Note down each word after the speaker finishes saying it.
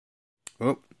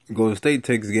Well, Golden State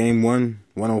takes game one,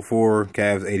 104,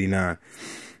 Cavs 89.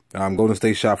 Golden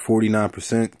State shot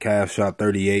 49%, Cavs shot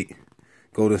 38.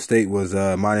 Golden State was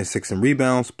 -6 in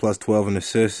rebounds, +12 in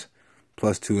assists,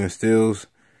 +2 in steals,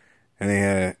 and they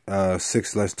had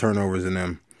 6 less turnovers in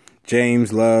them.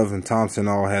 James, Love, and Thompson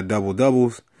all had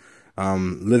double-doubles.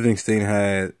 Livingston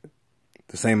had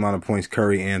the same amount of points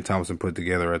Curry and Thompson put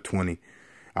together at 20.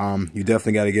 You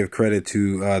definitely got to give credit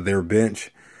to their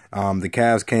bench. The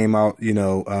Cavs came out,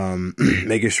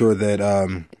 making sure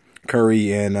that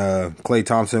Curry and Klay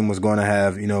Thompson was going to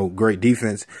have, great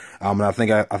defense. And I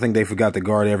think they forgot to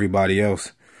guard everybody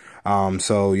else.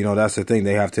 So that's the thing.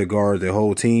 They have to guard the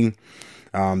whole team.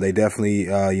 They definitely,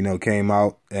 came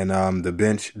out, and the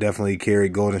bench definitely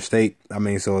carried Golden State.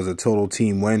 So it was a total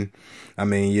team win.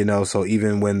 So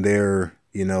even when their,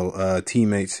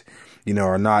 teammates,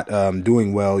 are not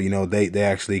doing well, they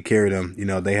actually carried them.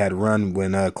 They had run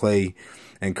when Klay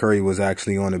and Curry was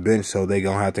actually on the bench, so they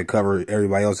gonna have to cover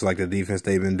everybody else like the defense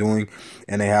they've been doing,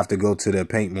 and they have to go to the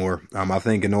paint more. I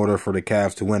think in order for the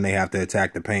Cavs to win, they have to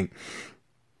attack the paint.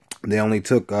 They only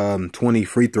took 20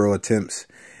 free throw attempts,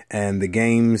 and the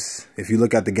games, if you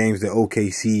look at the games that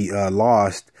OKC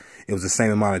lost, it was the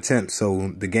same amount of attempts.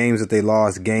 So the games that they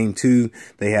lost, game 2,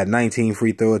 they had 19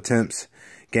 free throw attempts.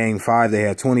 Game 5, they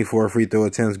had 24 free throw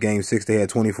attempts. Game 6, they had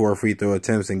 24 free throw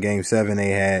attempts. And Game 7, they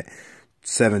had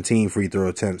 17 free throw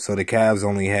attempts. So the Cavs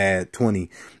only had 20.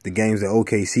 The games that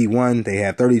OKC won, they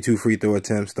had 32 free throw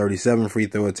attempts, 37 free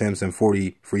throw attempts, and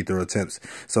 40 free throw attempts.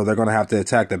 So they're going to have to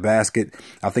attack the basket.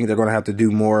 I think they're going to have to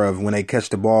do more of when they catch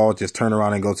the ball, just turn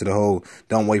around and go to the hole.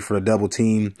 Don't wait for the double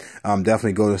team.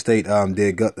 Definitely Golden State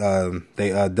they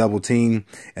double team,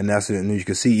 and that's it. And you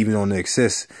can see even on the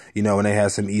assists, when they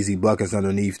had some easy buckets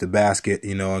underneath the basket,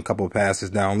 a couple of passes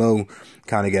down low,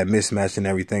 kind of got mismatched and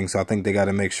everything. So I think they got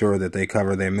to make sure that they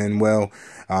cover their men well,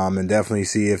 and definitely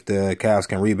see if the Cavs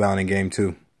can rebound in game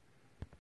 2.